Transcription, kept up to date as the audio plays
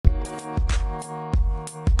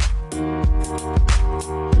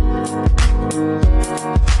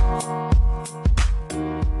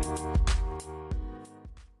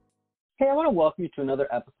want to welcome you to another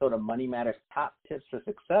episode of Money Matters Top Tips for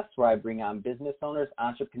Success, where I bring on business owners,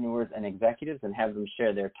 entrepreneurs, and executives and have them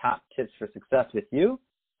share their top tips for success with you.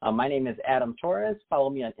 My name is Adam Torres. Follow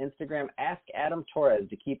me on Instagram, Ask Adam Torres,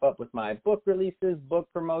 to keep up with my book releases, book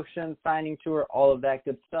promotion, signing tour, all of that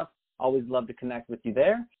good stuff. Always love to connect with you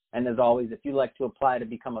there. And as always, if you'd like to apply to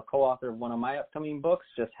become a co-author of one of my upcoming books,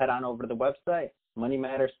 just head on over to the website,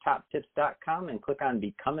 moneymatterstoptips.com, and click on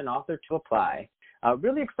Become an Author to apply.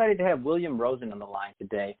 Really excited to have William Rosen on the line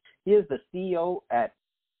today. He is the CEO at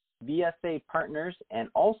VSA Partners, and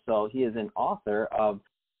also he is an author of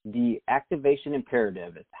The Activation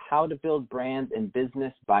Imperative. It's how to build brands and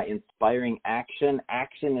business by inspiring action.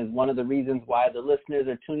 Action is one of the reasons why the listeners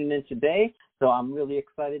are tuning in today, so I'm really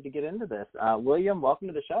excited to get into this. William, welcome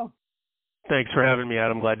to the show. Thanks for having me,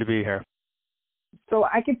 Adam. Glad to be here. So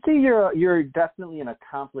I can see you're definitely an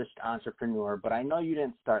accomplished entrepreneur, but I know you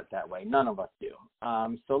didn't start that way. None of us do.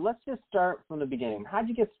 So let's just start from the beginning. How did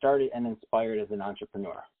you get started and inspired as an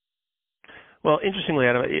entrepreneur? Well, interestingly,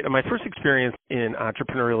 Adam, my first experience in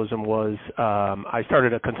entrepreneurialism was I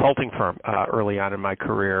started a consulting firm early on in my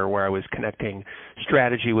career where I was connecting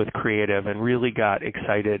strategy with creative and really got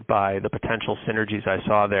excited by the potential synergies I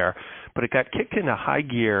saw there. But it got kicked into high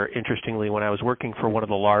gear, interestingly, when I was working for one of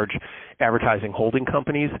the large advertising holding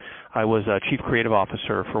companies. I was a chief creative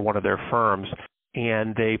officer for one of their firms,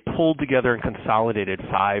 and they pulled together and consolidated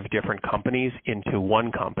 5 different companies into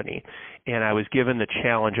one company. And I was given the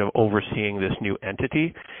challenge of overseeing this new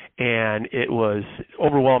entity, and it was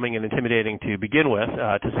overwhelming and intimidating to begin with,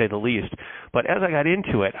 to say the least. But as I got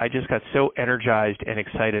into it, I just got so energized and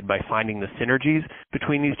excited by finding the synergies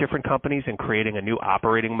between these different companies and creating a new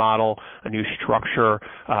operating model, a new structure,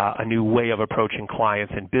 a new way of approaching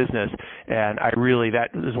clients and business. And that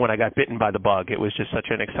is when I got bitten by the bug. It was just such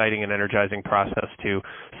an exciting and energizing process to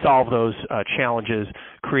solve those challenges,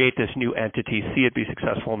 create this new entity, see it be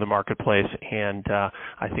successful in the marketplace, and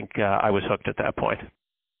I think I was hooked at that point.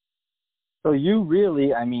 So you're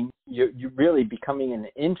really becoming an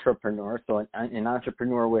intrapreneur, so an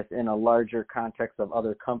entrepreneur within a larger context of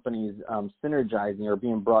other companies synergizing or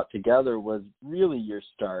being brought together was really your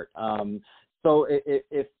start. So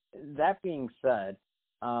if that being said,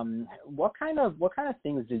 what kind of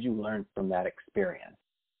things did you learn from that experience?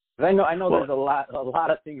 I know there's a lot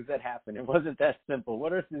of things that happened. It wasn't that simple.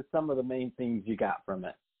 What are some of the main things you got from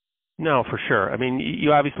it? No, for sure. I mean,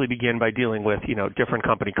 you obviously begin by dealing with, different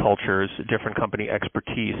company cultures, different company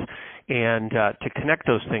expertise, and to connect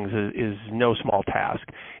those things is no small task.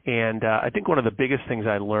 And I think one of the biggest things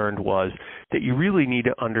I learned was that you really need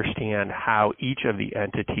to understand how each of the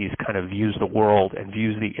entities kind of views the world and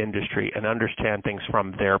views the industry and understand things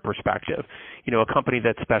from their perspective. A company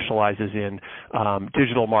that specializes in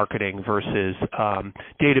digital marketing versus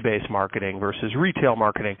database marketing versus retail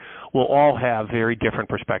marketing will all have very different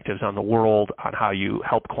perspectives on the world, on how you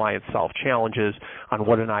help clients solve challenges, on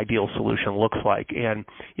what an ideal solution looks like. And,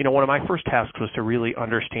 one of my first tasks was to really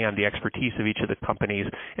understand the expertise of each of the companies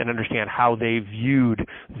and understand how they viewed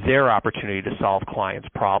their opportunity to solve clients'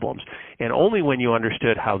 problems. And only when you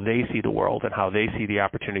understood how they see the world and how they see the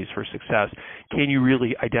opportunities for success can you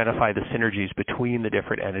really identify the synergies between the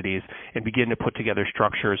different entities and begin to put together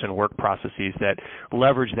structures and work processes that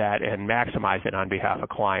leverage that and maximize it on behalf of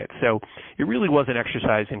clients. So it really was an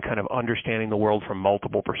exercise in kind of understanding the world from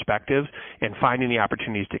multiple perspectives and finding the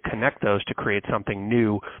opportunities to connect those to create something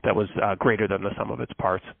new that was greater than the sum of its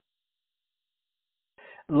parts.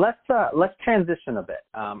 Let's transition a bit.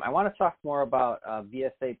 I want to talk more about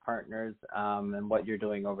VSA Partners and what you're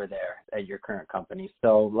doing over there at your current company.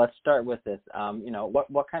 So let's start with this.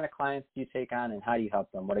 What kind of clients do you take on and how do you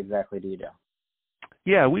help them? What exactly do you do?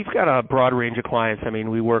 Yeah, we've got a broad range of clients. I mean,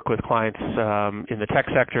 we work with clients in the tech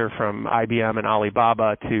sector from IBM and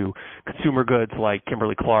Alibaba to consumer goods like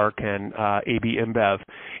Kimberly-Clark and AB InBev.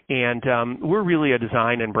 And we're really a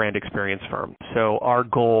design and brand experience firm. So our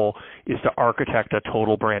goal is to architect a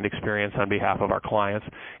total brand experience on behalf of our clients.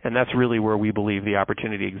 And that's really where we believe the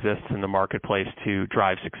opportunity exists in the marketplace to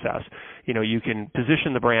drive success. You can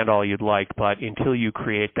position the brand all you'd like, but until you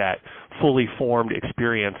create that fully formed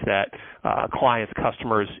experience that clients,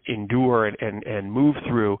 customers endure and move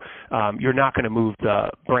through, you're not going to move the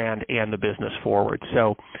brand and the business forward.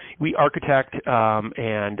 So we architect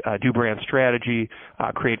and do brand strategy,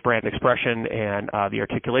 create brand expression and the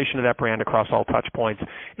articulation of that brand across all touch points,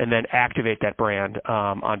 and then activate that brand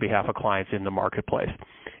on behalf of clients in the marketplace.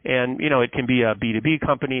 And, you know, it can be a B2B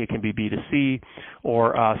company, it can be B2C,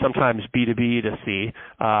 or sometimes B2B to C.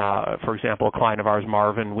 For example, a client of ours,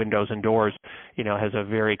 Marvin Windows and Doors, you know, has a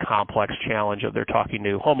very complex challenge of they're talking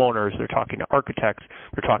to homeowners, they're talking to architects,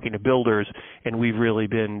 they're talking to builders, and we've really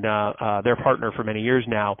been their partner for many years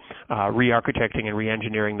now, re-architecting and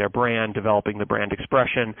re-engineering their brand, developing the brand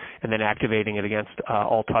expression, and then activating it against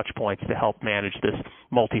all touch points to help manage this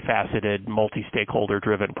multifaceted,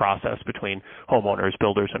 multi-stakeholder-driven process between homeowners,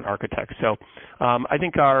 builders, and architects. So I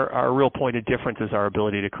think our real point of difference is our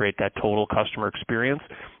ability to create that total customer experience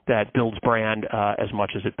that builds brand as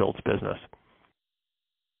much as it builds business.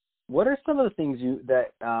 What are some of the things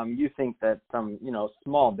you think that some, you know,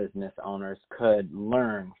 small business owners could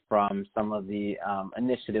learn from some of the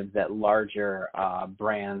initiatives that larger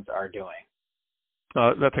brands are doing?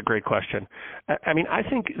 That's a great question. I mean, I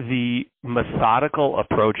think the methodical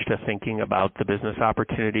approach to thinking about the business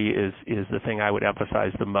opportunity is the thing I would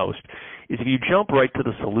emphasize the most. Is if you jump right to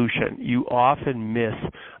the solution, you often miss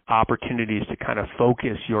opportunities to kind of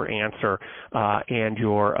focus your answer and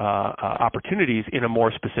your opportunities in a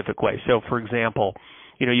more specific way. So, for example,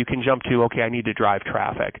 you know, you can jump to, okay, I need to drive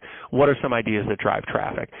traffic. What are some ideas that drive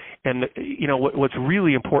traffic? And, you know, what's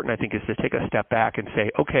really important, I think, is to take a step back and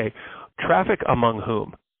say, okay, traffic among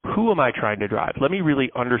whom? Who am I trying to drive? Let me really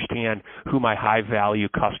understand who my high-value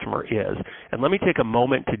customer is. And let me take a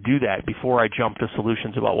moment to do that before I jump to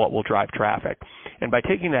solutions about what will drive traffic. And by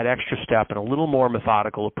taking that extra step and a little more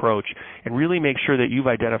methodical approach and really make sure that you've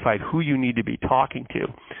identified who you need to be talking to,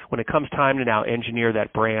 when it comes time to now engineer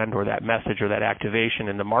that brand or that message or that activation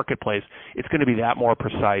in the marketplace, it's going to be that more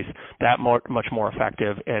precise, much more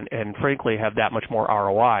effective, and frankly have that much more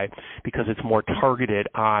ROI because it's more targeted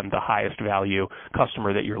on the highest value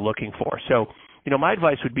customer that you're looking for. So, you know, my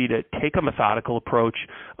advice would be to take a methodical approach,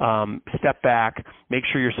 step back, make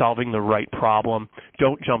sure you're solving the right problem,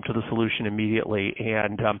 don't jump to the solution immediately,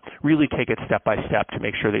 and really take it step by step to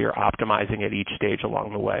make sure that you're optimizing at each stage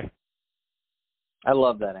along the way. I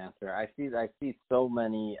love that answer. I see so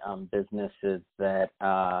many businesses that,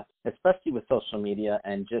 especially with social media,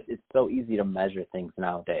 and just it's so easy to measure things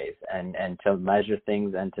nowadays, and to measure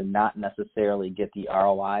things and to not necessarily get the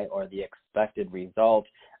ROI or the expected result.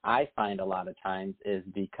 I find a lot of times is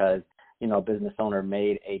because, you know, a business owner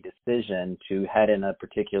made a decision to head in a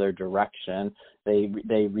particular direction.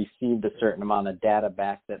 They received a certain amount of data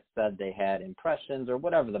back that said they had impressions or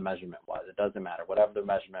whatever the measurement was. It doesn't matter, whatever the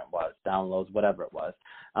measurement was, downloads, whatever it was.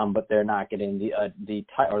 But they're not getting the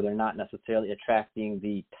type, or they're not necessarily attracting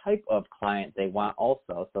the type of client they want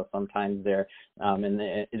also. So sometimes they're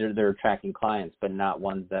attracting clients, but not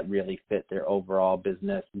ones that really fit their overall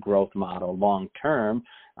business growth model long term.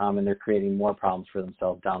 And they're creating more problems for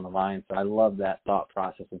themselves down the line. So I love that thought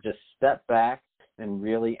process of just step back and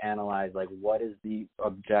really analyze, like, what is the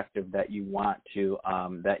objective that you want to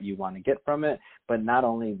get from it, but not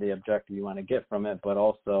only the objective you want to get from it, but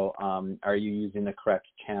also are you using the correct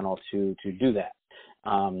channel to do that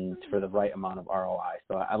for the right amount of ROI.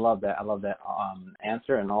 So I love that. I love that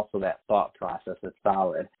answer, and also that thought process. It's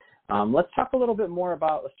solid. Let's talk a little bit more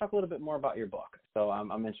about your book. So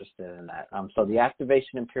I'm interested in that. So the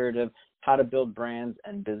Activation Imperative: How to Build Brands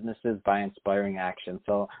and Businesses by Inspiring Action.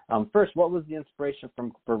 So first, what was the inspiration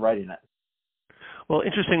for writing it? Well,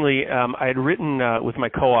 interestingly, I had written with my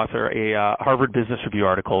co-author a Harvard Business Review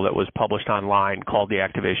article that was published online called The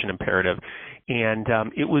Activation Imperative. And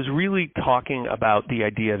it was really talking about the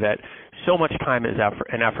idea that so much time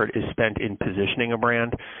and effort is spent in positioning a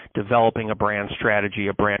brand, developing a brand strategy,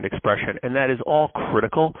 a brand expression, and that is all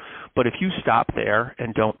critical. But if you stop there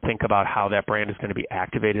and don't think about how that brand is going to be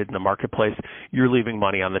activated in the marketplace, you're leaving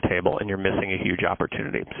money on the table and you're missing a huge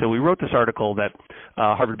opportunity. So we wrote this article that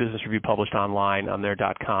Harvard Business Review published online on their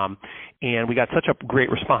 .com, and we got such a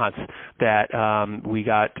great response that we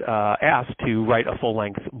got asked to write a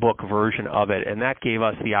full-length book version of it, and that gave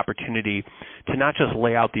us the opportunity to not just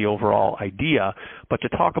lay out the overall idea, but to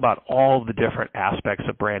talk about all the different aspects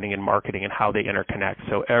of branding and marketing and how they interconnect.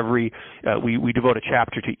 So we devote a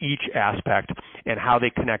chapter to each aspect and how they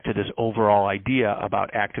connect to this overall idea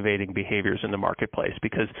about activating behaviors in the marketplace.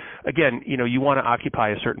 Because again, you know, you want to occupy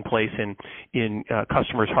a certain place in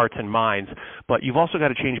customers' hearts and minds, but you've also got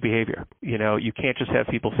to change behavior. You know, you can't just have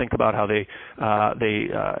people think about how they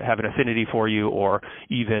have an affinity for you or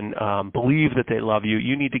even believe that they love you.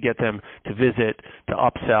 You need to get them to visit, to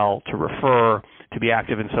upsell, to refer, to be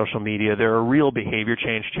active in social media. There are real behavior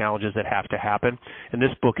change challenges that have to happen, and this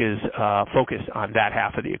book is focused on that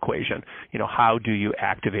half of the equation. You know, how do you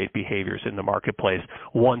activate behaviors in the marketplace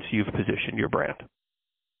once you've positioned your brand?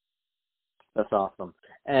 That's awesome.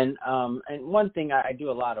 And one thing, I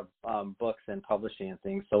do a lot of books and publishing and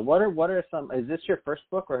things. So what are some? Is this your first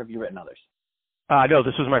book, or have you written others? No,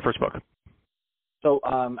 this was my first book. So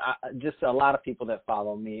just a lot of people that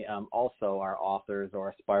follow me also are authors or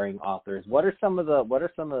aspiring authors. What are some of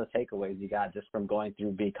the takeaways you got just from going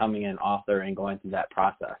through becoming an author and going through that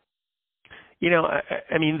process? You know,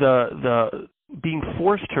 I mean, the being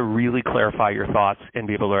forced to really clarify your thoughts and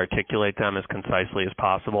be able to articulate them as concisely as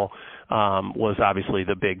possible was obviously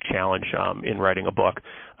the big challenge in writing a book.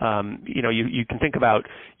 You know, you can think about,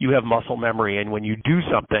 you have muscle memory, and when you do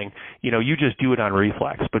something, you know, you just do it on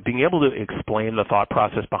reflex. But being able to explain the thought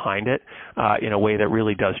process behind it in a way that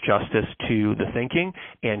really does justice to the thinking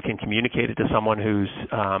and can communicate it to someone who's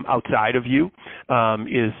outside of you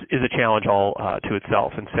is a challenge all to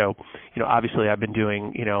itself. And so, you know, obviously I've been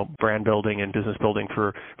doing, you know, brand building and business building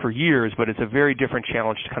for years, but it's a very different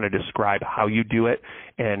challenge to kind of describe how you do it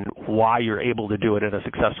and why you're able to do it in a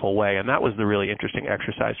successful way. And that was the really interesting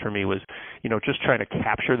exercise for me, was, you know, just trying to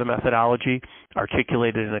capture the methodology,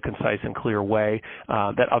 articulate it in a concise and clear way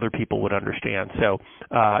that other people would understand. So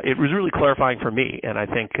it was really clarifying for me, and I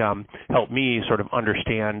think helped me sort of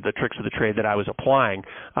understand the tricks of the trade that I was applying,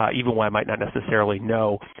 even when I might not necessarily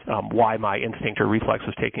know why my instinct or reflex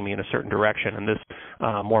was taking me in a certain direction. And this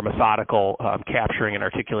more methodical capturing and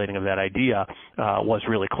articulating of that idea was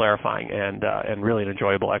really clarifying and really an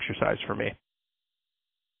enjoyable exercise for me.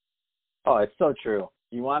 Oh, it's so true.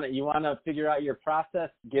 You want to figure out your process,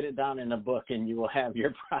 get it down in a book, and you will have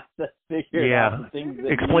your process figured out.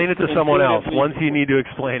 Explain it to someone else. Once you need to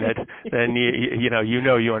explain it, then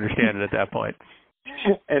you understand it at that point.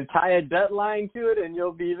 And tie a deadline to it, and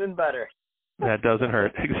you'll be even better. That doesn't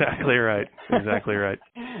hurt. Exactly right. Exactly right.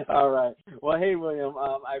 All right. Well, hey, William,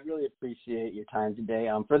 I really appreciate your time today.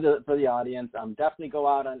 For the audience, definitely go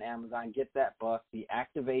out on Amazon, get that book, The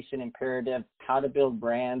Activation Imperative: How to Build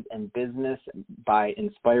Brands and Business by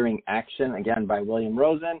Inspiring Action, again, by William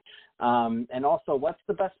Rosen. And also, what's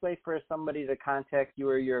the best way for somebody to contact you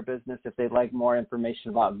or your business if they'd like more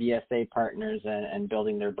information about VSA Partners and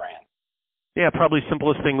building their brand? Yeah, probably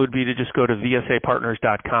simplest thing would be to just go to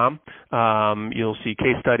vsapartners.com. You'll see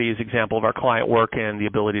case studies, example of our client work, and the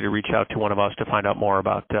ability to reach out to one of us to find out more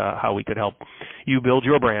about how we could help you build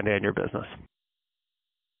your brand and your business.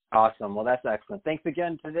 Awesome. Well, that's excellent. Thanks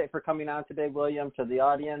again today for coming on today, William. To the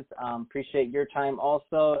audience, appreciate your time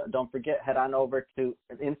also. Don't forget, head on over to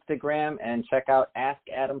Instagram and check out Ask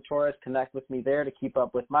Adam Torres. Connect with me there to keep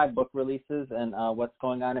up with my book releases and what's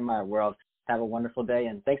going on in my world. Have a wonderful day,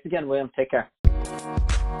 and thanks again, William. Take care.